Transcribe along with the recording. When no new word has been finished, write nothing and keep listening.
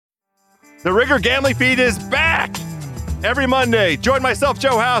The Ringer Gambling Feed is back every Monday. Join myself,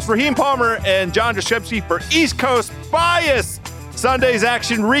 Joe House, Raheem Palmer, and John Jaschewski for East Coast Bias. Sunday's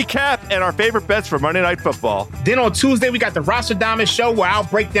action recap and our favorite bets for Monday Night Football. Then on Tuesday, we got the Roster Diamond Show where I'll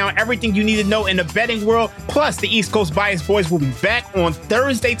break down everything you need to know in the betting world. Plus, the East Coast Bias Boys will be back on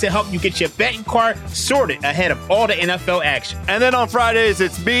Thursday to help you get your betting card sorted ahead of all the NFL action. And then on Fridays,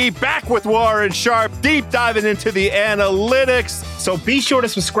 it's me back with Warren Sharp, deep diving into the analytics. So be sure to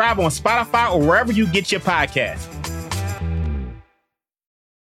subscribe on Spotify or wherever you get your podcasts.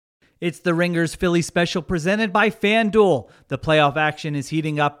 It's the Ringers Philly special presented by FanDuel. The playoff action is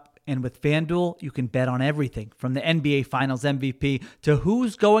heating up, and with FanDuel, you can bet on everything from the NBA Finals MVP to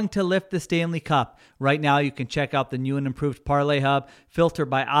who's going to lift the Stanley Cup. Right now, you can check out the new and improved Parlay Hub, filter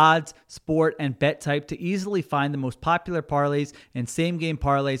by odds, sport, and bet type to easily find the most popular parlays and same-game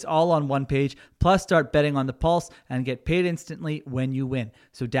parlays all on one page, plus start betting on the pulse and get paid instantly when you win.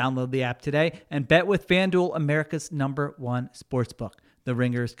 So download the app today and bet with FanDuel, America's #1 sportsbook. The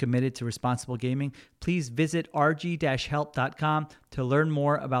Ringer is committed to responsible gaming. Please visit rg-help.com to learn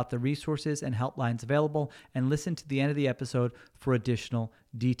more about the resources and helplines available and listen to the end of the episode for additional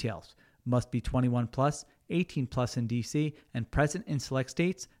details. Must be 21 plus, 18 plus in DC, and present in select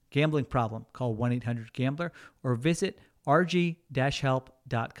states. Gambling problem? Call 1-800-GAMBLER or visit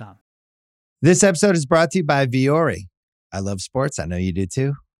rg-help.com. This episode is brought to you by Viore. I love sports. I know you do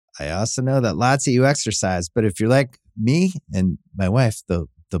too. I also know that lots of you exercise, but if you're like me and my wife, the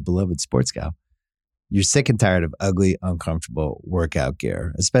beloved sports gal, you're sick and tired of ugly, uncomfortable workout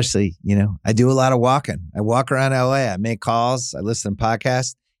gear. Especially, I do a lot of walking. I walk around LA. I make calls. I listen to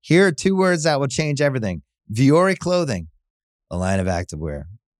podcasts. Here are 2 words that will change everything. Viore Clothing, a line of activewear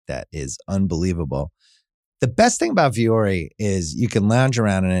that is unbelievable. The best thing about Viore is you can lounge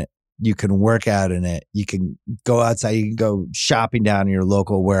around in it. You can work out in it. You can go outside. You can go shopping down in your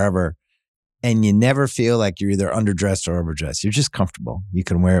local wherever. And you never feel like you're either underdressed or overdressed. You're just comfortable. You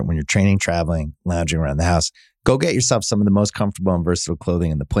can wear it when you're training, traveling, lounging around the house. Go get yourself some of the most comfortable and versatile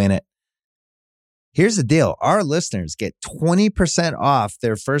clothing on the planet. Here's the deal. Our listeners get 20% off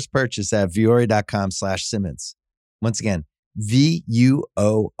their first purchase at Viore.com/Simmons. Once again,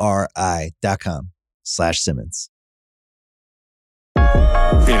 VUORI.com/Simmons.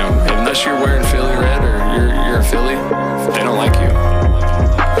 Unless you're wearing Philly red or you're a Philly, they don't like you.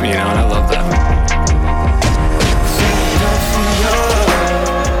 And I love that.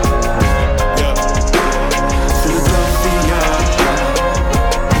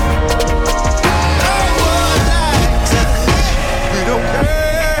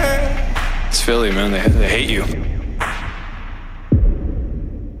 It's Philly, man. They hate you.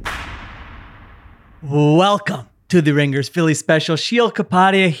 Welcome to the Ringers Philly special. Sheil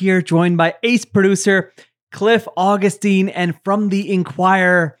Kapadia here, joined by ace producer Cliff Augustine, and from the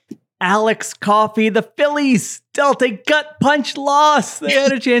Inquirer, Alex Coffey. The Phillies dealt a gut punch loss. They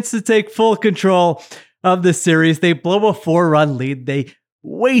had a chance to take full control of the series. They blow a 4-run lead. They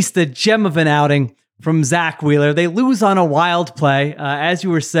waste a gem of an outing from Zach Wheeler. They lose on a wild play. As you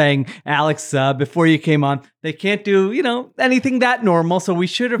were saying, Alex, before you came on, they can't do, anything that normal. So we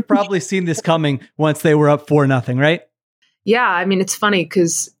should have probably seen this coming once they were up 4-0, right? Yeah, I mean, it's funny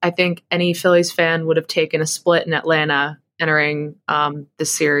because I think any Phillies fan would have taken a split in Atlanta entering the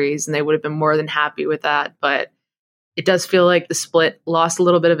series, and they would have been more than happy with that. But it does feel like the split lost a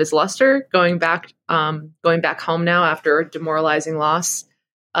little bit of its luster going back home now after a demoralizing loss.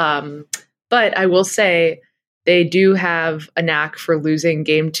 But I will say they do have a knack for losing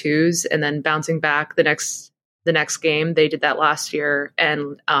game twos and then bouncing back the next game. They did that last year,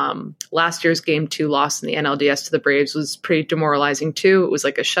 and last year's game 2 loss in the NLDS to the Braves was pretty demoralizing too. It was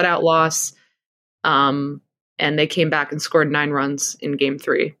like a shutout loss, and they came back and scored 9 runs in game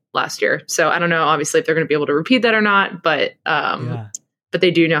 3 last year. So I don't know, obviously, if they're going to be able to repeat that or not, but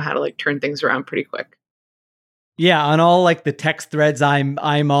they do know how to turn things around pretty quick. Yeah, on all the text threads I'm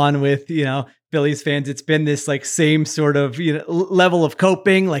on with, Phillies fans, it's been this same sort of level of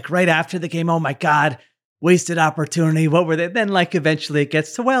coping. Right after the game, oh my God, wasted opportunity. What were they? Then eventually it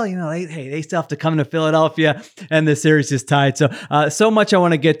gets to, they still have to come to Philadelphia and the series is tied. So much I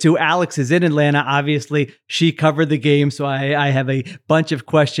want to get to. Alex is in Atlanta. Obviously, she covered the game. So I have a bunch of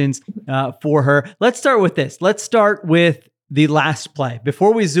questions for her. Let's start with this. Let's start with the last play.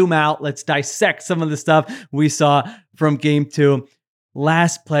 Before we zoom out, let's dissect some of the stuff we saw from game 2.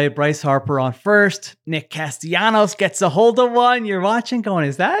 Last play, Bryce Harper on first. Nick Castellanos gets a hold of one. You're watching going,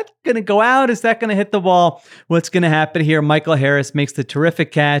 is that going to go out? Is that going to hit the wall? What's going to happen here? Michael Harris makes the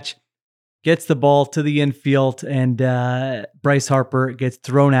terrific catch, gets the ball to the infield, and Bryce Harper gets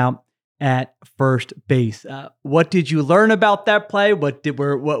thrown out at first base. What did you learn about that play? What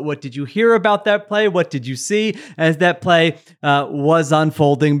did you hear about that play? What did you see as that play was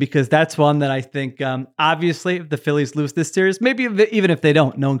unfolding? Because that's one that I think, obviously, if the Phillies lose this series, maybe even if they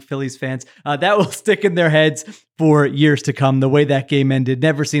don't, knowing Phillies fans, that will stick in their heads for years to come. The way that game ended,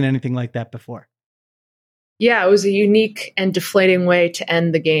 never seen anything like that before. Yeah, it was a unique and deflating way to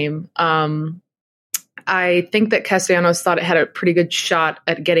end the game. I think that Castellanos thought it had a pretty good shot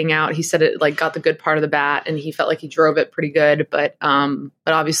at getting out. He said it like got the good part of the bat and he felt like he drove it pretty good. But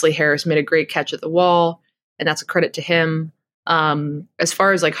obviously Harris made a great catch at the wall and that's a credit to him. As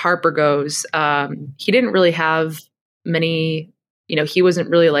far as like Harper goes, he didn't really have many, he wasn't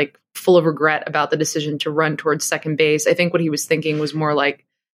really like full of regret about the decision to run towards second base. I think what he was thinking was more like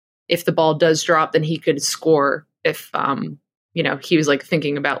if the ball does drop, then he could score if, he was like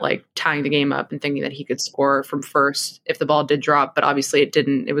thinking about like tying the game up and thinking that he could score from first if the ball did drop, but obviously it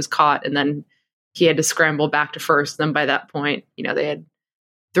didn't. It was caught and then he had to scramble back to first. Then by that point, they had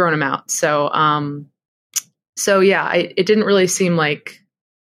thrown him out. So yeah, it didn't really seem like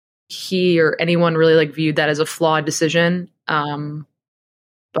he or anyone really like viewed that as a flawed decision.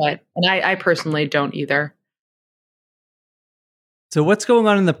 But I personally don't either. So what's going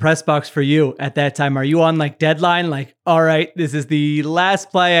on in the press box for you at that time? Are you on like deadline? Like, all right, this is the last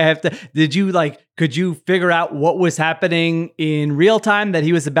play I have to, could you figure out what was happening in real time that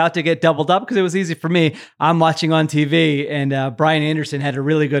he was about to get doubled up? Because it was easy for me. I'm watching on TV and Brian Anderson had a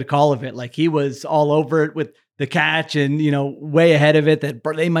really good call of it. Like he was all over it with the catch and, way ahead of it that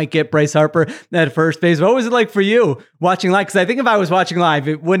they might get Bryce Harper at first base. What was it like for you watching live? Because I think if I was watching live,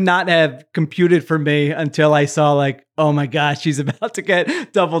 it would not have computed for me until I saw like, oh my gosh, she's about to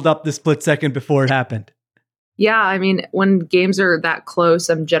get doubled up the split second before it happened. Yeah, I mean, when games are that close,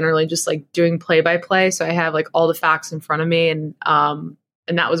 I'm generally just like doing play-by-play. So I have like all the facts in front of me. And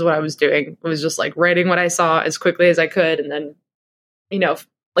that was what I was doing. It was just like writing what I saw as quickly as I could. And then,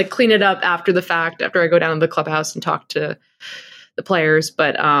 like clean it up after the fact, after I go down to the clubhouse and talk to the players.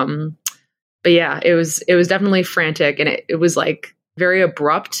 But yeah, it was definitely frantic and it was like very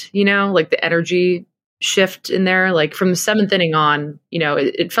abrupt, like the energy shift in there, like from the seventh inning on,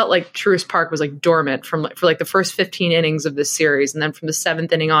 it felt like Truist Park was like dormant for the first 15 innings of this series. And then from the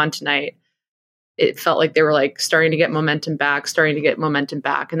seventh inning on tonight, it felt like they were like starting to get momentum back,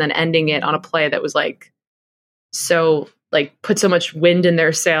 and then ending it on a play that was like, so like put so much wind in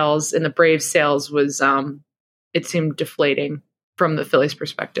their sails, and the Braves' sails was, it seemed deflating from the Phillies'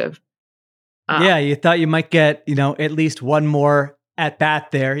 perspective. Yeah, you thought you might get, at least one more at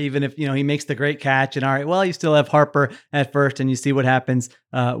bat there, even if, he makes the great catch and all right, well, you still have Harper at first and you see what happens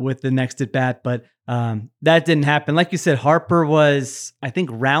with the next at bat. But that didn't happen. Like you said, Harper was, I think,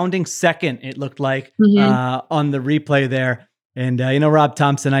 rounding second, it looked like, on the replay there. And, Rob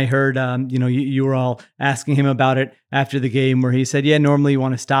Thompson, I heard, you were all asking him about it after the game where he said, yeah, normally you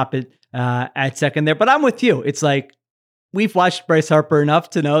want to stop it at second there. But I'm with you. It's like we've watched Bryce Harper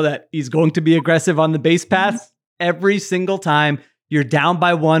enough to know that he's going to be aggressive on the base paths every single time. You're down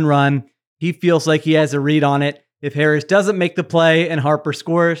by one run. He feels like he has a read on it. If Harris doesn't make the play and Harper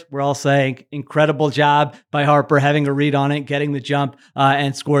scores, we're all saying incredible job by Harper having a read on it, getting the jump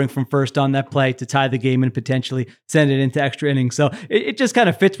and scoring from first on that play to tie the game and potentially send it into extra innings. So it just kind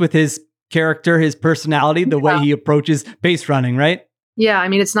of fits with his character, his personality, the way he approaches base running, right? Yeah, I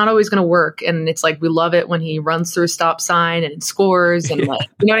mean, it's not always going to work. And it's like, we love it when he runs through a stop sign and scores and like,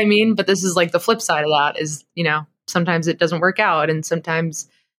 you know what I mean? But this is like the flip side of that is, sometimes it doesn't work out. And sometimes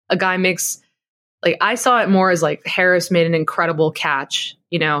a guy makes, like, I saw it more as like Harris made an incredible catch,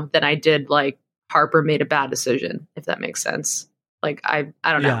 than I did like Harper made a bad decision, if that makes sense. Like, I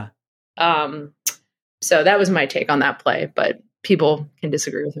don't know. Yeah. So that was my take on that play, but people can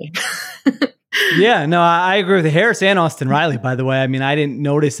disagree with me. Yeah, no, I agree with Harris and Austin Riley, by the way. I mean, I didn't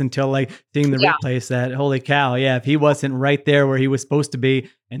notice until like seeing the replays that, holy cow, yeah, if he wasn't right there where he was supposed to be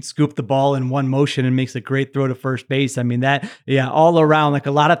and scooped the ball in one motion and makes a great throw to first base. I mean, that, all around, like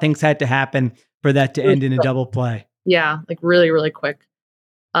a lot of things had to happen for that to end in a double play. Yeah, like really, really quick.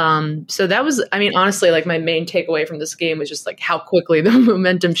 So that was, I mean, honestly, like my main takeaway from this game was just like how quickly the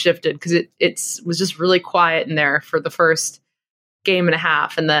momentum shifted because it was just really quiet in there for the first game and a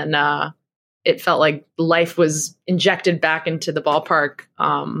half. And then, it felt like life was injected back into the ballpark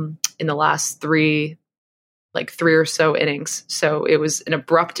in the last three or so innings. So it was an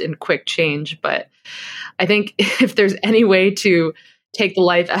abrupt and quick change. But I think if there's any way to take the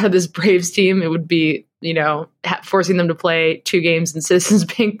life out of this Braves team, it would be, forcing them to play 2 games in Citizens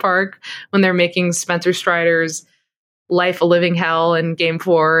Bank Park when they're making Spencer Strider's life a living hell in Game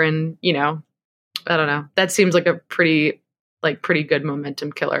 4. And, I don't know. That seems like a pretty good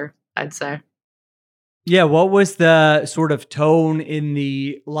momentum killer. I'd say. Yeah, what was the sort of tone in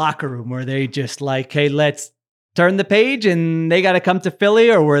the locker room? Were they just like, hey, let's turn the page and they got to come to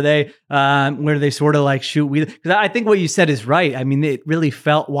Philly? Or were they sort of like, shoot, because I think what you said is right. I mean, it really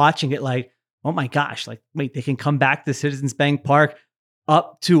felt watching it like, oh my gosh, like, wait, they can come back to Citizens Bank Park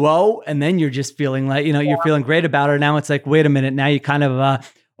up 2-0, and then you're just feeling like, you're feeling great about it. Now it's like, wait a minute, now you kind of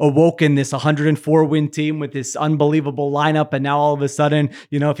awoken this 104 win team with this unbelievable lineup. And now all of a sudden,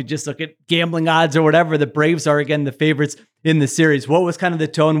 if you just look at gambling odds or whatever, the Braves are again the favorites in the series. What was kind of the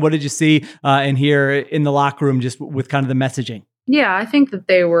tone? What did you see and hear in the locker room just with kind of the messaging? Yeah, I think that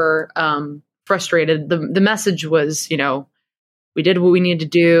they were frustrated. The message was, we did what we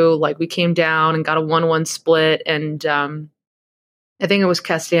needed to do. Like, we came down and got a 1-1 split. And I think it was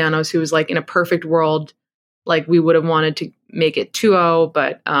Castellanos who was like, in a perfect world, like, we would have wanted to make it 2-0,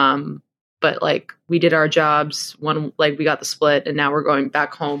 but like, we did our jobs. We got the split, and now we're going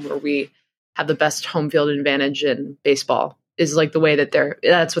back home where we have the best home field advantage in baseball, is like the way that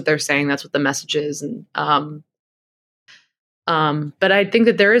that's what they're saying. That's what the message is. And, but I think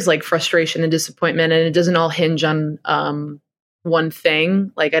that there is like frustration and disappointment, and it doesn't all hinge on, one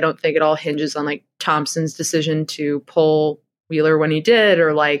thing. Like, I don't think it all hinges on like Thompson's decision to pull Wheeler when he did,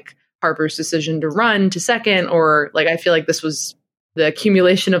 or like Harper's decision to run to second, or like, I feel like this was the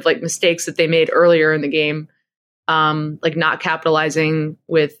accumulation of like mistakes that they made earlier in the game. Like not capitalizing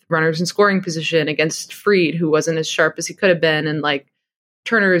with runners in scoring position against Fried, who wasn't as sharp as he could have been. And like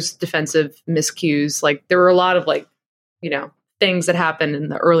Turner's defensive miscues. Like, there were a lot of like, things that happened in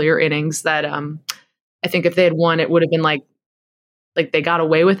the earlier innings that, I think if they had won, it would have been like they got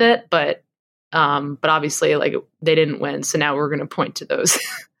away with it, but obviously like they didn't win. So now we're going to point to those,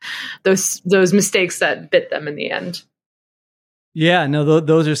 those mistakes that bit them in the end. Yeah, no,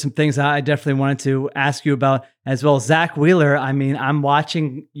 those are some things I definitely wanted to ask you about as well. Zach Wheeler, I mean, I'm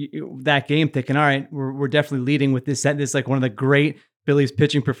watching that game thinking, all right, we're definitely leading with this set. This is like one of the great Phillies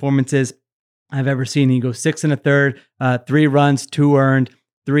pitching performances I've ever seen. He goes 6 1/3, 3 runs, 2 earned,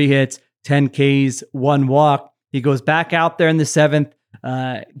 3 hits, 10 Ks, 1 walk. He goes back out there in the 7th,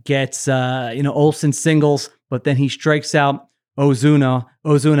 gets Olsen singles, but then he strikes out Ozuna,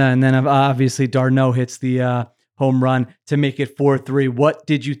 and then obviously d'Arnaud hits the home run to make it 4-3. What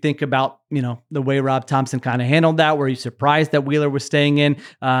did you think about, the way Rob Thompson kind of handled that? Were you surprised that Wheeler was staying in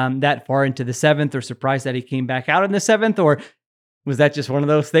that far into the 7th, or surprised that he came back out in the 7th? Or was that just one of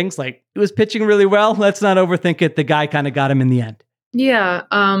those things? Like, he was pitching really well. Let's not overthink it. The guy kind of got him in the end. Yeah.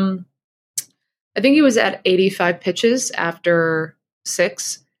 I think he was at 85 pitches after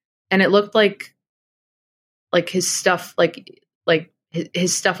 6. And it looked like his stuff,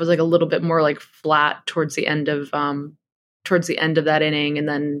 his stuff was like a little bit more like flat towards the end of that inning, and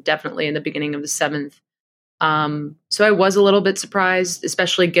then definitely in the beginning of the 7th. So I was a little bit surprised,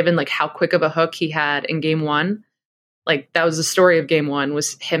 especially given like how quick of a hook he had in game 1. Like, that was the story of game 1,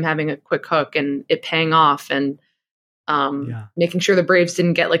 was him having a quick hook and it paying off, and making sure the Braves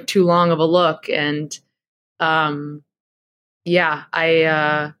didn't get like too long of a look. And I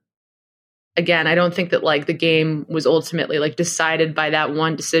don't think that like the game was ultimately like decided by that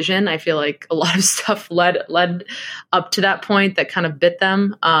one decision. I feel like a lot of stuff led up to that point that kind of bit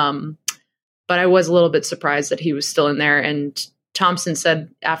them. But I was a little bit surprised that he was still in there. And Thompson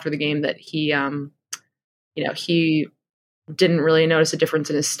said after the game that he didn't really notice a difference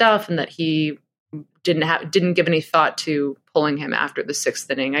in his stuff, and that he didn't give any thought to pulling him after the 6th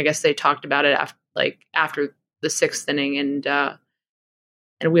inning. I guess they talked about it after the 6th inning,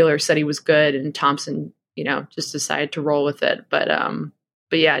 and Wheeler said he was good, and Thompson, just decided to roll with it. But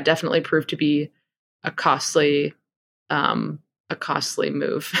yeah, it definitely proved to be a costly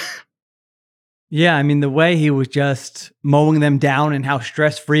move. Yeah, I mean, the way he was just mowing them down and how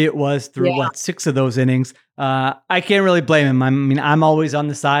stress-free it was through 6 of those innings, I can't really blame him. I mean, I'm always on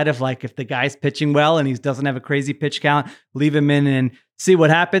the side of like, if the guy's pitching well and he doesn't have a crazy pitch count, leave him in and see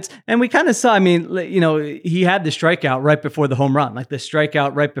what happens. And we kind of saw, I mean, he had the strikeout right before the home run, like the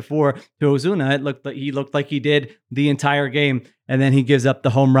strikeout right before to Ozuna. He looked like he did the entire game, and then he gives up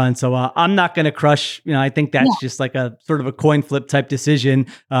the home run. So I'm not going to crush, I think that's just like a sort of a coin flip type decision.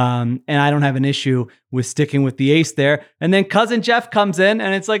 And I don't have an issue with sticking with the ace there. And then cousin Jeff comes in,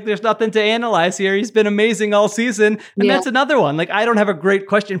 and it's like, there's nothing to analyze here. He's been amazing all season. And that's another one. Like, I don't have a great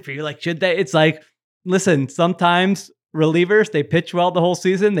question for you. Like, should they? It's like, listen, sometimes relievers, they pitch well the whole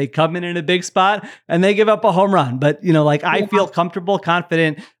season, they come in a big spot, and they give up a home run. But, I feel comfortable,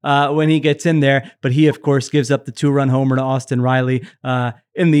 confident when he gets in there. But he, of course, gives up the 2-run homer to Austin Riley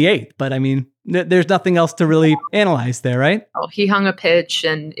in the 8th. But I mean, there's nothing else to really analyze there, right? Oh, he hung a pitch,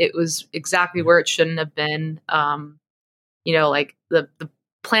 and it was exactly where it shouldn't have been. Like the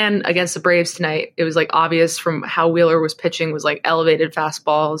plan against the Braves tonight, it was like obvious from how Wheeler was pitching was like elevated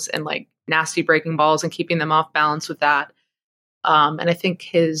fastballs and like nasty breaking balls and keeping them off balance with that. And I think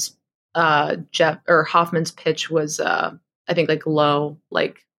his Hoffman's pitch was I think like low,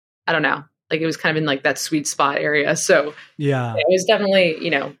 like I don't know, like it was kind of in like that sweet spot area. So yeah, it was definitely,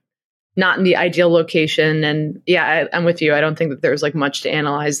 not in the ideal location. And yeah, I'm with you. I don't think that there's like much to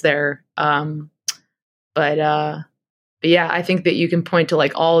analyze there. But yeah, I think that you can point to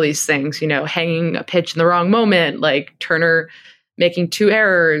like all these things, hanging a pitch in the wrong moment, like Turner making 2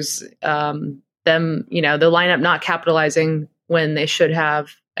 errors, them, the lineup not capitalizing when they should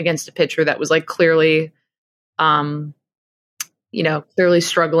have against a pitcher that was like clearly, clearly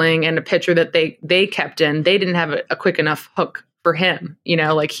struggling, and a pitcher that they kept in. They didn't have a quick enough hook for him,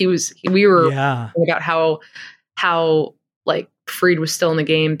 like we were about how like Fried was still in the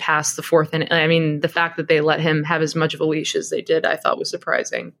game past the 4th inning. I mean, the fact that they let him have as much of a leash as they did, I thought was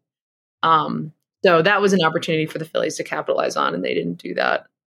surprising. So that was an opportunity for the Phillies to capitalize on, and they didn't do that.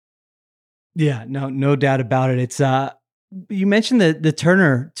 Yeah, no doubt about it. It's you mentioned the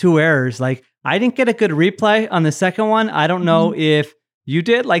Turner 2 errors. Like, I didn't get a good replay on the second one. I don't know if you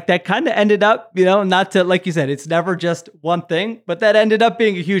did. Like, that kind of ended up, not to, like you said, it's never just one thing, but that ended up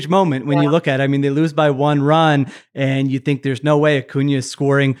being a huge moment when you look at it. I mean, they lose by 1 run, and you think there's no way Acuna is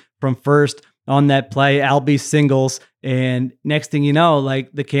scoring from first on that play. Albie singles, and next thing you know,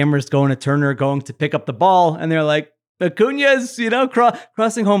 like the camera's going to Turner, going to pick up the ball, and they're like, Acuna's,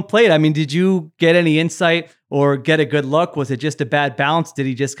 crossing home plate. I mean, did you get any insight or get a good look? Was it just a bad bounce? Did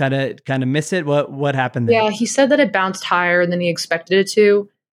he just kind of miss it? What happened there? Yeah, he said that it bounced higher than he expected it to.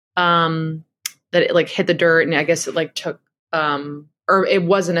 That it like hit the dirt, and I guess it like took, or it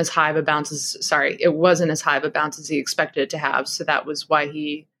wasn't as high of a bounce as he expected it to have. So that was why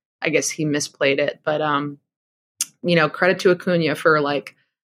he misplayed it. But credit to Acuna for like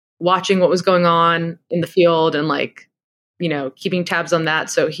watching what was going on in the field and like, keeping tabs on that.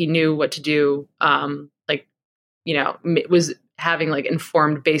 So he knew what to do. Was having like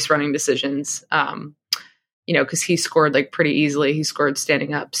informed base running decisions, cause he scored like pretty easily. He scored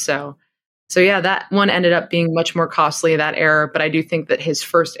standing up. So yeah, that one ended up being much more costly, that error. But I do think that his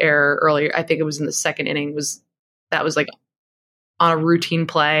first error earlier, I think it was in the 2nd inning, was like on a routine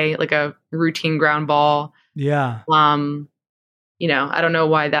play, like a routine ground ball. Yeah. I don't know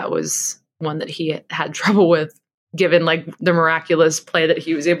why that was one that he had trouble with, given like the miraculous play that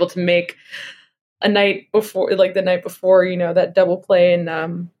he was able to make the night before, that double play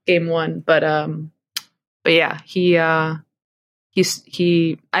in game 1. But yeah, he I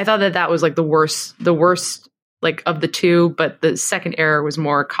thought that was like the worst like of the 2, but the second error was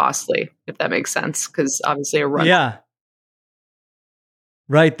more costly, if that makes sense, because obviously a run. Yeah.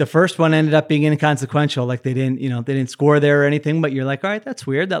 Right. The first one ended up being inconsequential. Like they didn't score there or anything, but you're like, all right, that's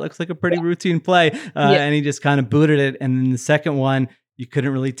weird. That looks like a pretty routine play. And he just kind of booted it. And then the second one, you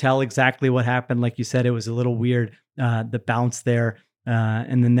couldn't really tell exactly what happened. Like you said, it was a little weird, the bounce there.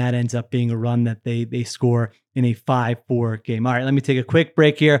 And then that ends up being a run that they score in a 5-4 game. All right, let me take a quick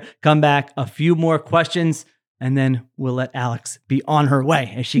break here, come back, a few more questions, and then we'll let Alex be on her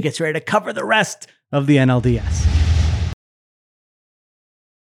way as she gets ready to cover the rest of the NLDS.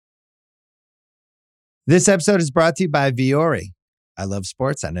 This episode is brought to you by Viore. I love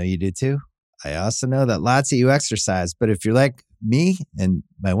sports. I know you do too. I also know that lots of you exercise, but if you're like me and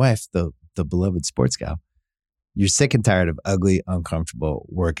my wife, the beloved sports gal, you're sick and tired of ugly, uncomfortable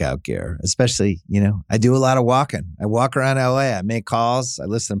workout gear. Especially, I do a lot of walking. I walk around LA. I make calls. I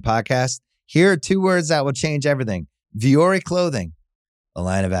listen to podcasts. Here are 2 words that will change everything. Viore Clothing, a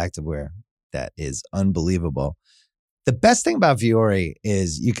line of activewear that is unbelievable. The best thing about Viore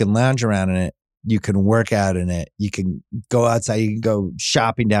is you can lounge around in it. You can work out in it. You can go outside. You can go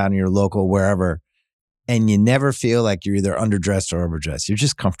shopping down in your local wherever. And you never feel like you're either underdressed or overdressed. You're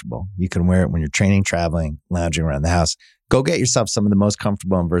just comfortable. You can wear it when you're training, traveling, lounging around the house. Go get yourself some of the most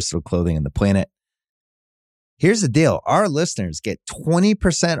comfortable and versatile clothing on the planet. Here's the deal. Our listeners get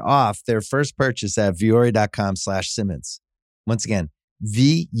 20% off their first purchase at Viore.com/Simmons. Once again,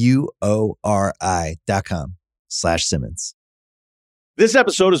 VUORI.com/Simmons. This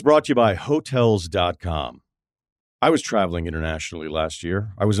episode is brought to you by Hotels.com. I was traveling internationally last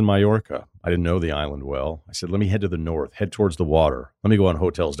year. I was in Mallorca. I didn't know the island well. I said, let me head to the north, head towards the water. Let me go on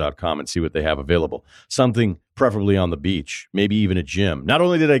Hotels.com and see what they have available. Something preferably on the beach, maybe even a gym. Not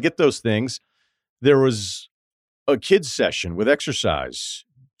only did I get those things, there was a kids session with exercise,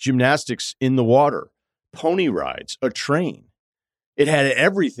 gymnastics in the water, pony rides, a train. It had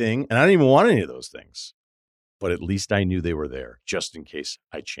everything, and I didn't even want any of those things. But at least I knew they were there, just in case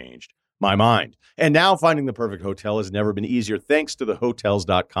I changed. my mind. And now finding the perfect hotel has never been easier thanks to the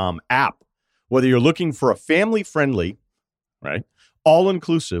Hotels.com app. Whether you're looking for a family-friendly, right,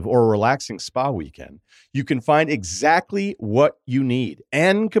 all-inclusive or a relaxing spa weekend, you can find exactly what you need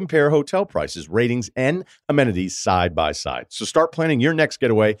and compare hotel prices, ratings, and amenities side by side. So start planning your next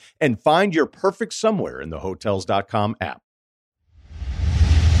getaway and find your perfect somewhere in the Hotels.com app.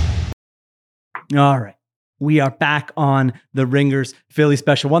 All right. We are back on the Ringers Philly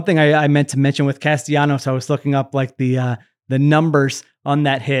special. One thing I meant to mention with Castellanos, I was looking up like the numbers on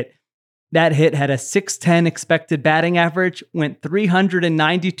that hit. That hit had a 610 expected batting average, went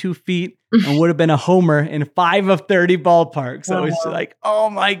 392 feet, and would have been a homer in 5 of 30 ballparks. So it's like, oh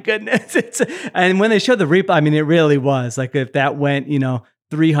my goodness. And when they showed the replay, I mean, it really was like if that went,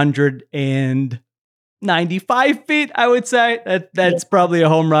 395 feet, I would say that's probably a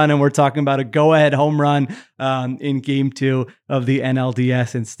home run. And we're talking about a go-ahead home run in game 2 of the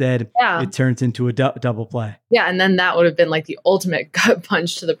NLDS. Instead, it turns into a double play. Yeah, and then that would have been like the ultimate gut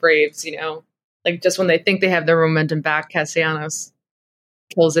punch to the Braves, like just when they think they have their momentum back, Castellanos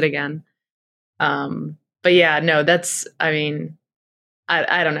kills it again. But yeah, no, that's, I mean,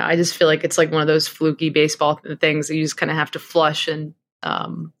 I don't know. I just feel like it's like one of those fluky baseball things that you just kind of have to flush and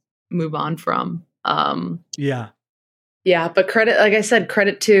move on from. Yeah, but credit, like I said,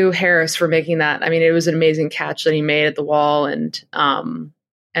 credit to Harris for making that. I mean, it was an amazing catch that he made at the wall, and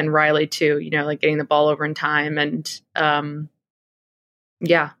Riley too, like getting the ball over in time. And it'll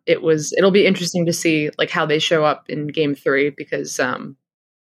be interesting to see like how they show up in game 3, because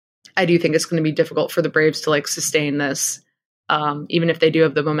I do think it's going to be difficult for the Braves to like sustain this. Even if they do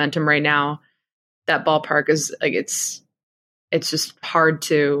have the momentum right now, that ballpark is like, it's just hard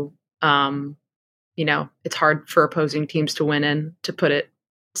to, it's hard for opposing teams to win in, to put it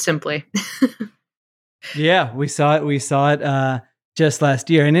simply. Yeah, we saw it just last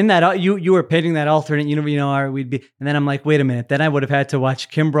year. And in that, you were pitting that alternate, we'd be, and then I'm like, wait a minute, then I would have had to watch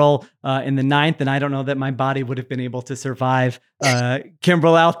Kimbrel in the 9th. And I don't know that my body would have been able to survive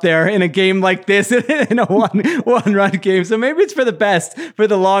Kimbrel out there in a game like this, in a one run game. So maybe it's for the best for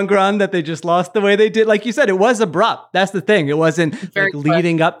the long run that they just lost the way they did. Like you said, it was abrupt. That's the thing. It wasn't like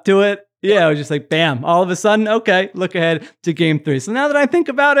leading up to it. Yeah, it was just like, bam, all of a sudden, okay, look ahead to game 3. So now that I think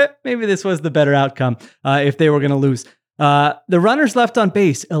about it, maybe this was the better outcome if they were going to lose. The runners left on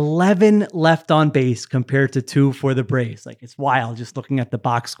base, 11 left on base compared to 2 for the Braves. Like, it's wild just looking at the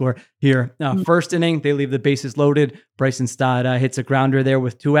box score here. First inning, they leave the bases loaded. Bryson Stott hits a grounder there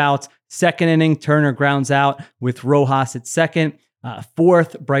with 2 outs. Second inning, Turner grounds out with Rojas at second.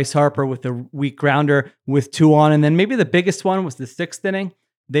 Fourth, Bryce Harper with a weak grounder with 2 on. And then maybe the biggest one was the 6th inning.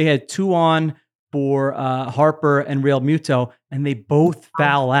 They had 2 on for Harper and Real Muto, and they both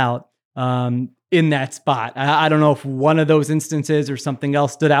foul out in that spot. I don't know if one of those instances or something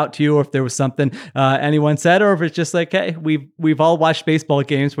else stood out to you, or if there was something anyone said, or if it's just like, hey, we've all watched baseball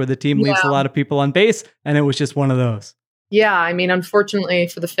games where the team leaves a lot of people on base, and it was just one of those. Yeah, I mean, unfortunately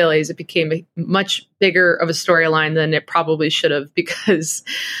for the Phillies, it became a much bigger of a storyline than it probably should have, because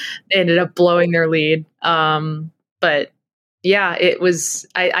they ended up blowing their lead. But yeah, it was,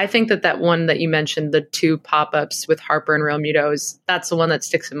 I think that one that you mentioned, the 2 pop-ups with Harper and Real Muto, that's the one that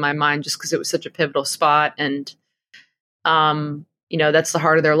sticks in my mind just because it was such a pivotal spot. And, that's the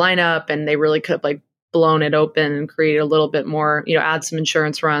heart of their lineup, and they really could have like blown it open and create a little bit more, add some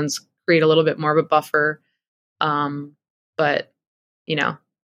insurance runs, create a little bit more of a buffer. But,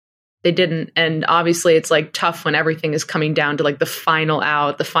 they didn't. And obviously it's like tough when everything is coming down to like the final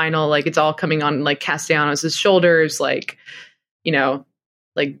out, like it's all coming on like Castellanos' shoulders, like,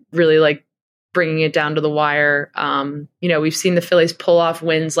 like really like bringing it down to the wire. We've seen the Phillies pull off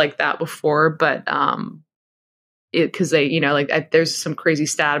wins like that before, but because they, there's some crazy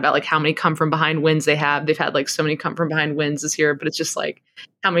stat about like how many come from behind wins they have. They've had like so many come from behind wins this year, but it's just like,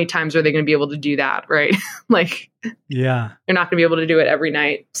 how many times are they going to be able to do that? Right. Like, yeah, they're not gonna be able to do it every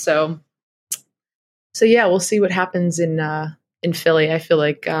night. So yeah, we'll see what happens in Philly. I feel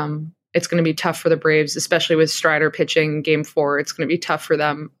like, it's going to be tough for the Braves, especially with Strider pitching game 4. It's going to be tough for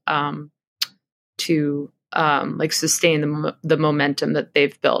them to like sustain the momentum that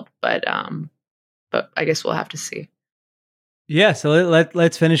they've built. But I guess we'll have to see. Yeah, so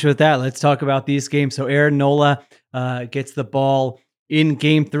let's finish with that. Let's talk about these games. So Aaron Nola gets the ball in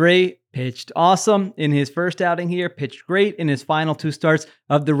game 3, pitched awesome in his first outing here, pitched great in his final 2 starts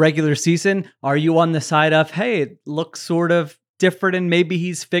of the regular season. Are you on the side of, hey, it looks sort of different and maybe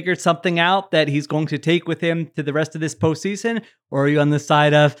he's figured something out that he's going to take with him to the rest of this postseason? Or are you on the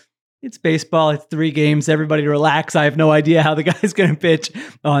side of, it's baseball. It's 3 games. Everybody relax. I have no idea how the guy's going to pitch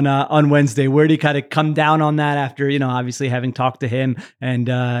on Wednesday. Where do you kind of come down on that after, obviously having talked to him and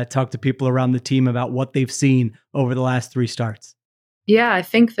talked to people around the team about what they've seen over the last 3 starts? Yeah, I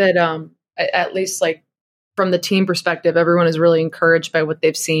think that at least like from the team perspective, everyone is really encouraged by what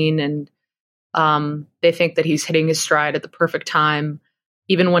they've seen, and they think that he's hitting his stride at the perfect time.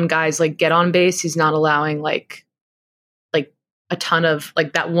 Even when guys like get on base, he's not allowing like a ton of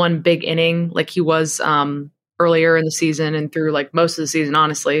like that one big inning like he was earlier in the season and through like most of the season,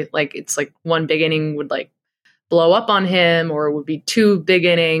 honestly. Like it's like one big inning would like blow up on him, or it would be 2 big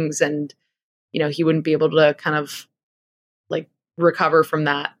innings, and he wouldn't be able to kind of like recover from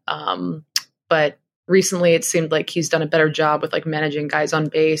that. But recently it seemed like he's done a better job with like managing guys on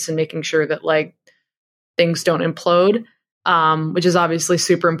base and making sure that like things don't implode, which is obviously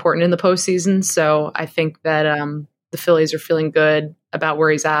super important in the postseason. So I think that the Phillies are feeling good about where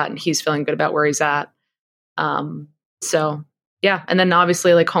he's at, and he's feeling good about where he's at. So yeah. And then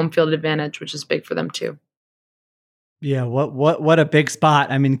obviously like home field advantage, which is big for them too. Yeah. What a big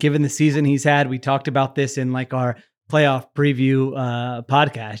spot. I mean, given the season he's had, we talked about this in like our playoff preview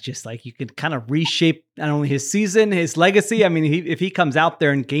podcast, just like you could kind of reshape not only his season, his legacy. I mean, if he comes out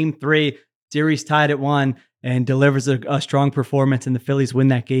there in game 3, series tied at 1, and delivers a strong performance and the Phillies win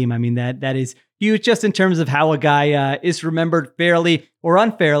that game, I mean, that is huge just in terms of how a guy is remembered fairly or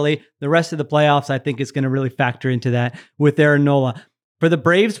unfairly. The rest of the playoffs, I think, is going to really factor into that with Aaron Nola. For the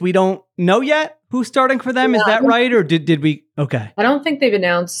Braves, we don't know yet who's starting for them. Is that right? Or did we? Okay. I don't think they've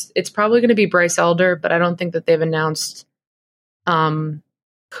announced. It's probably going to be Bryce Elder, but I don't think that they've announced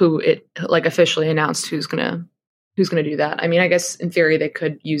who it like officially announced who's gonna do that. I mean, I guess in theory they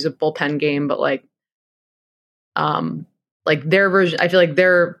could use a bullpen game, but like their version, I feel like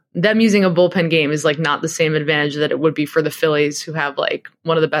them using a bullpen game is like not the same advantage that it would be for the Phillies, who have like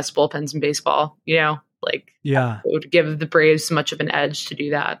one of the best bullpens in baseball, like yeah, it would give the Braves much of an edge to do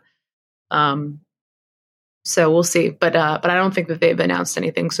that. So we'll see, but I don't think that they've announced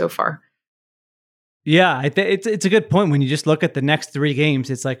anything so far. Yeah, it's a good point. When you just look at the next 3 games,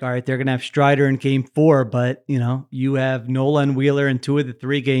 it's like, all right, they're going to have Strider in game 4, but you have Nola and Wheeler in 2 of the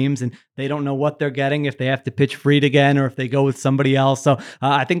 3 games, and they don't know what they're getting, if they have to pitch Fried again or if they go with somebody else. So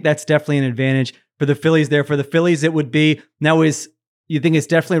I think that's definitely an advantage for the Phillies there. For the Phillies, it would be now you think it's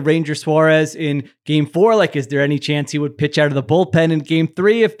definitely Ranger Suarez in game 4? Like, is there any chance he would pitch out of the bullpen in game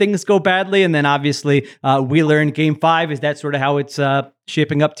 3 if things go badly? And then obviously Wheeler in game 5. Is that sort of how it's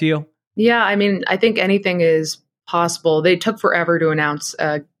shaping up to you? Yeah, I mean, I think anything is possible. They took forever to announce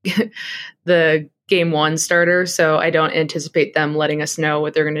the game 1 starter, so I don't anticipate them letting us know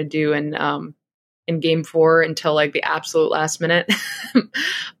what they're going to do in game 4 until like the absolute last minute.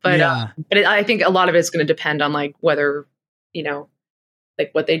 But I think a lot of it's going to depend on like whether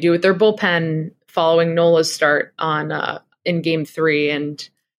like what they do with their bullpen following Nola's start in game 3, and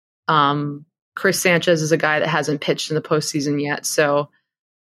Chris Sanchez is a guy that hasn't pitched in the postseason yet, so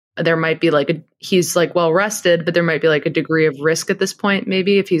there might be like he's like well rested, but there might be like a degree of risk at this point.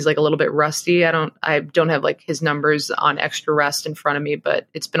 Maybe if he's like a little bit rusty, I don't have like his numbers on extra rest in front of me, but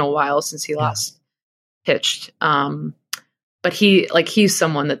it's been a while since he last pitched. But he's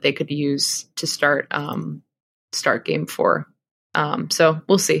someone that they could use to start game 4. So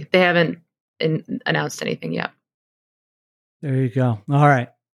we'll see. They haven't announced anything yet. There you go. All right.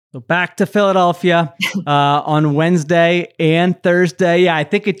 So back to Philadelphia on Wednesday and Thursday. Yeah, I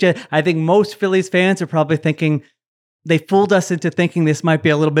think most Phillies fans are probably thinking they fooled us into thinking this might be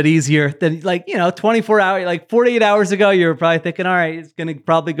a little bit easier than 24 hours, like 48 hours ago. You were probably thinking, all right, it's going to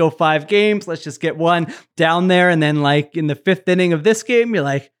probably go 5 games. Let's just get one down there. And then like in the 5th inning of this game, you're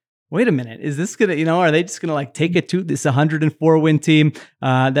like, wait a minute, is this going to, are they just going to like take it to this 104 win team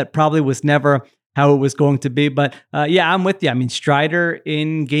that probably was never how it was going to be. But yeah, I'm with you. I mean, Strider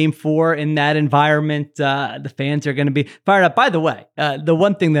in game 4 in that environment, the fans are going to be fired up. By the way, the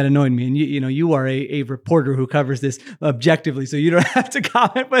one thing that annoyed me, and you are a reporter who covers this objectively, so you don't have to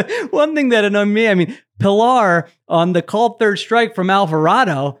comment, but one thing that annoyed me, I mean, Pilar on the called 3rd strike from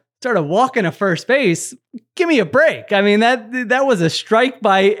Alvarado started walking to first base. Give me a break. I mean, that was a strike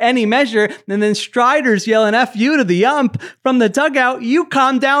by any measure. And then Strider's yelling F you to the ump from the dugout. You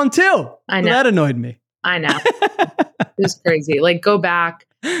calm down too. I know. That annoyed me. I know. It's crazy. Like, go back,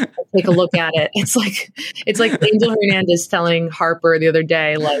 take a look at it. It's like Angel Hernandez telling Harper the other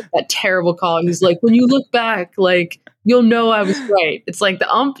day, like that terrible call. He's like, when you look back, like, you'll know I was right. It's like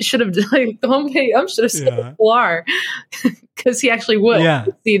the ump should have said Pilar because he actually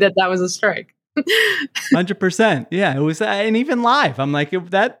would see that was a strike. 100%. Yeah, it was, and even live, I'm like,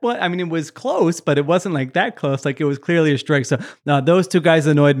 it was close, but it wasn't like that close. Like, it was clearly a strike. So those two guys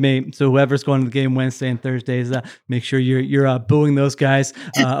annoyed me. So whoever's going to the game Wednesday and Thursdays, make sure you're booing those guys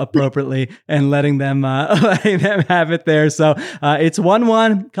appropriately and letting them have it there. So it's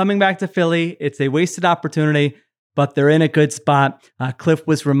 1-1 coming back to Philly. It's a wasted opportunity, but they're in a good spot. Cliff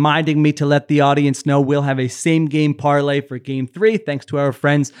was reminding me to let the audience know we'll have a same game parlay for game 3, thanks to our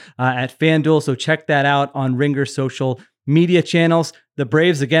friends at FanDuel. So check that out on Ringer's social media channels. The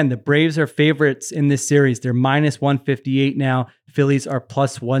Braves are favorites in this series. They're minus 158 now. Phillies are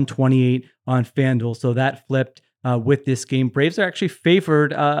plus 128 on FanDuel. So that flipped with this game. Braves are actually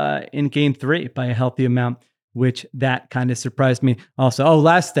favored in game 3 by a healthy amount, which that kind of surprised me. Also,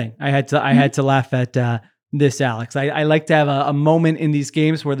 last thing, I had to laugh at this, Alex. I like to have a moment in these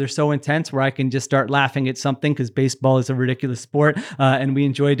games where they're so intense where I can just start laughing at something, because baseball is a ridiculous sport and we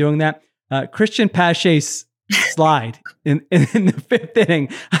enjoy doing that. Christian Pache's slide in the 5th inning.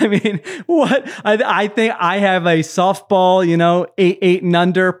 I mean, what? I think I have a softball, 8 and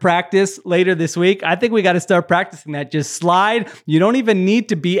under practice later this week. I think we got to start practicing that. Just slide. You don't even need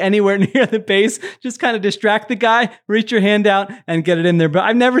to be anywhere near the base. Just kind of distract the guy, reach your hand out and get it in there. But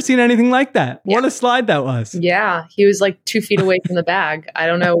I've never seen anything like that. Yeah. What a slide that was. Yeah. He was like 2 feet away from the bag. I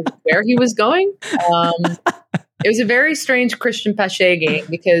don't know where he was going. It was a very strange Christian Pache game,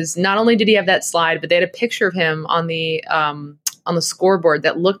 because not only did he have that slide, but they had a picture of him on the scoreboard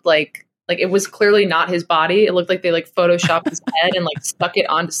that looked like it was clearly not his body. It looked like they like photoshopped his head and like stuck it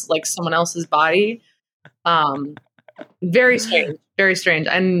onto like someone else's body. Very strange, very strange.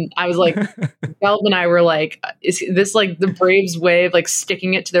 And I was like, Gelb and I were like, is this like the Braves way of like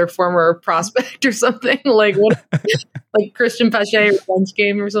sticking it to their former prospect or something? Like what, like Christian Pache revenge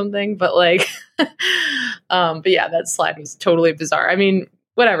game or something? But like, but yeah, that slide was totally bizarre. I mean,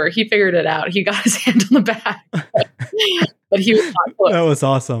 whatever, he figured it out. He got his hand on the back, but he was not close. That was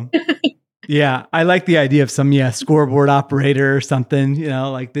awesome. Yeah, I like the idea of some scoreboard operator or something.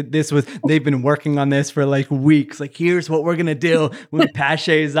 They've been working on this for like weeks. Like, here's what we're gonna do when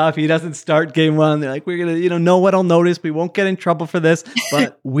Pache is up. He doesn't start game 1. They're like, we're gonna, no one will notice. We won't get in trouble for this,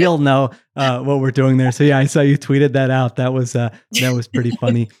 but we'll know what we're doing there. So yeah, I saw you tweeted that out. That was pretty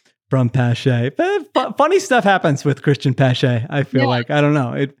funny from Pache. But funny stuff happens with Christian Pache. I feel like, I don't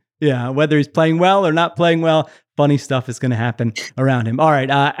know, whether he's playing well or not playing well, funny stuff is going to happen around him. All right,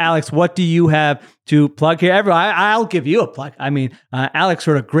 Alex, what do you have to plug here? I'll give you a plug. I mean, Alex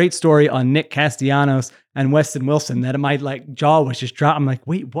wrote a great story on Nick Castellanos and Weston Wilson that my jaw was just dropped. I'm like,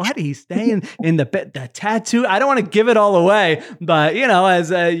 wait, what? He's staying in the tattoo. I don't want to give it all away, but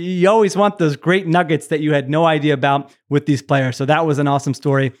as you always want those great nuggets that you had no idea about with these players. So that was an awesome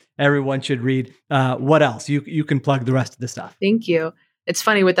story. Everyone should read. What else? You can plug the rest of the stuff. Thank you. It's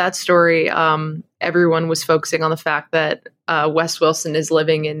funny with that story. Everyone was focusing on the fact that Wes Wilson is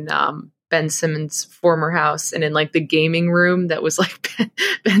living in Ben Simmons' former house and in like the gaming room that was like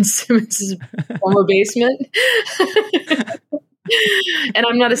Ben Simmons' former basement. And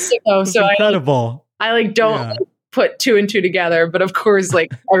I'm not a sicko, so incredible. I don't put 2 and 2 together, but of course,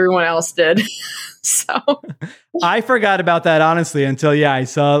 like everyone else did. So I forgot about that, honestly, until I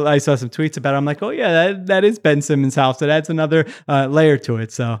saw some tweets about it. I'm like, oh yeah, that is Ben Simmons' house. That adds another layer to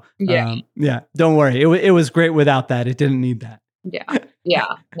it. So don't worry. It was great without that. It didn't need that. Yeah.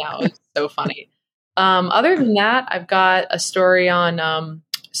 No, it's so funny. Other than that, I've got a story on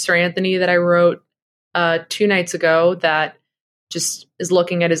Sir Anthony that I wrote 2 nights ago that just is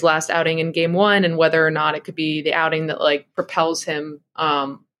looking at his last outing in game 1 and whether or not it could be the outing that like propels him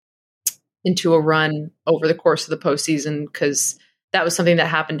into a run over the course of the postseason, because that was something that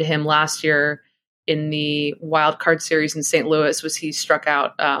happened to him last year in the wild card series in St. Louis. Was he struck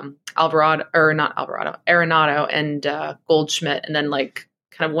out Arenado and Goldschmidt, and then like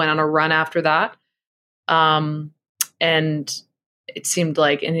kind of went on a run after that. And it seemed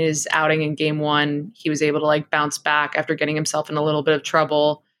like in his outing in game 1, he was able to like bounce back after getting himself in a little bit of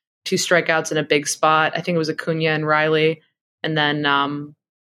trouble. 2 strikeouts in a big spot. I think it was Acuna and Riley, and then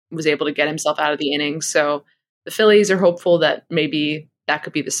was able to get himself out of the inning. So the Phillies are hopeful that maybe that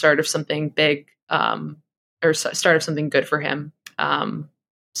could be the start of something big, or start of something good for him.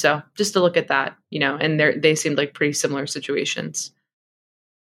 So just to look at that, and they seemed like pretty similar situations.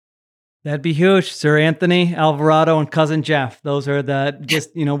 That'd be huge. Sir Anthony, Alvarado, and Cousin Jeff. Those are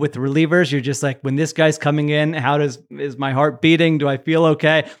with relievers, you're just like, when this guy's coming in, is my heart beating? Do I feel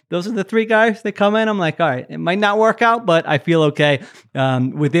okay? Those are the 3 guys that come in. I'm like, all right, it might not work out, but I feel okay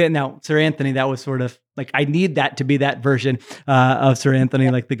with it. Now, Sir Anthony, that was sort of like, I need that to be that version of Sir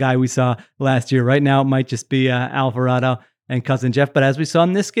Anthony, like the guy we saw last year. Right now, it might just be Alvarado. and Cousin Jeff. But as we saw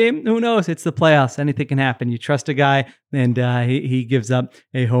in this game, who knows? It's the playoffs. Anything can happen. You trust a guy, and he gives up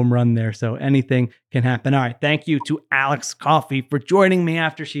a home run there. So anything can happen. All right. Thank you to Alex Coffey for joining me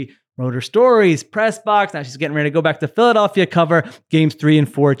after she wrote her stories, press box. Now she's getting ready to go back to Philadelphia, cover games 3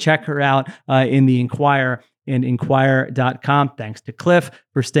 and 4. Check her out in the Inquirer and Inquirer.com. Thanks to Cliff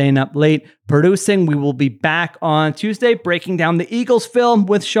for staying up late producing. We will be back on Tuesday breaking down the Eagles film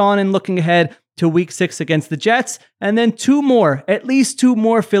with Sean and looking ahead to week 6 against the Jets. And then at least two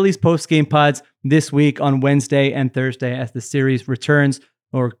more Phillies post-game pods this week on Wednesday and Thursday as the series returns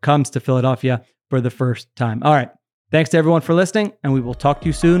or comes to Philadelphia for the first time. All right. Thanks to everyone for listening, and we will talk to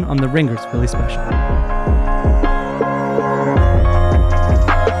you soon on the Ringers Philly Special.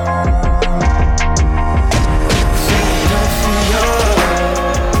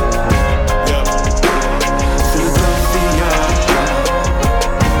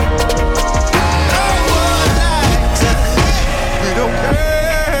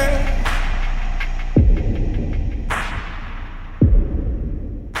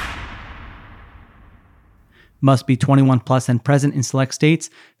 Must be 21 plus and present in select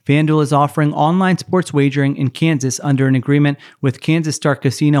states. FanDuel is offering online sports wagering in Kansas under an agreement with Kansas Star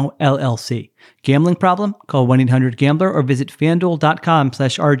Casino, LLC. Gambling problem? Call 1-800-GAMBLER or visit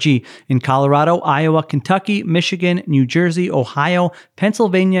FanDuel.com/RG. In Colorado, Iowa, Kentucky, Michigan, New Jersey, Ohio,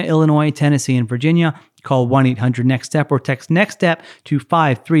 Pennsylvania, Illinois, Tennessee, and Virginia, call 1-800-NEXT-STEP or text NEXT-STEP to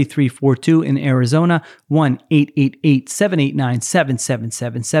 53342. In Arizona,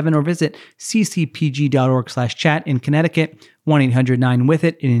 1-888-789-7777 or visit ccpg.org/chat. In Connecticut,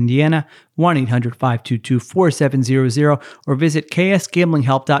 1-800-9-WITH-IT. In Indiana, 1-800-522-4700 or visit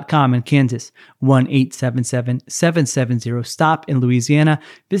ksgamblinghelp.com. In Kansas, 1-877-770-STOP. In Louisiana,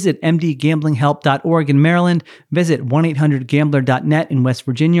 visit mdgamblinghelp.org. In Maryland, visit 1-800-GAMBLER.net. In West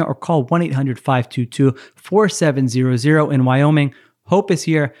Virginia, or call 1-800-522-4700. In Wyoming, Hope is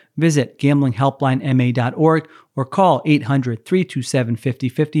here. Visit gamblinghelplinema.org or call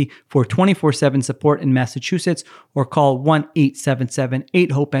 800-327-5050 for 24/7 support. In Massachusetts, or call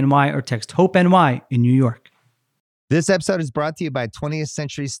 1-877-8-HOPE-NY or text HOPE-NY in New York. This episode is brought to you by 20th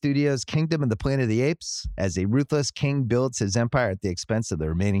Century Studios' Kingdom of the Planet of the Apes. As a ruthless king builds his empire at the expense of the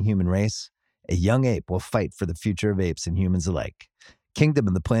remaining human race, a young ape will fight for the future of apes and humans alike. Kingdom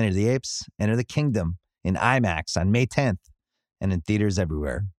of the Planet of the Apes. Enter the kingdom in IMAX on May 10th and in theaters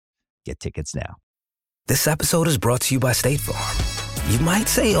everywhere. Get tickets now. This episode is brought to you by State Farm. You might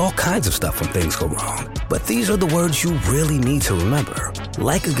say all kinds of stuff when things go wrong, but these are the words you really need to remember.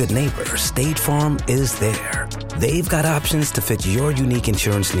 Like a good neighbor, State Farm is there. They've got options to fit your unique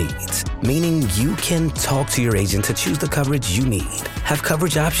insurance needs, meaning you can talk to your agent to choose the coverage you need, have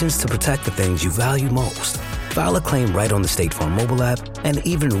coverage options to protect the things you value most, file a claim right on the State Farm mobile app, and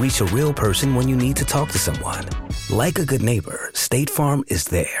even reach a real person when you need to talk to someone. Like a good neighbor, State Farm is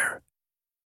there.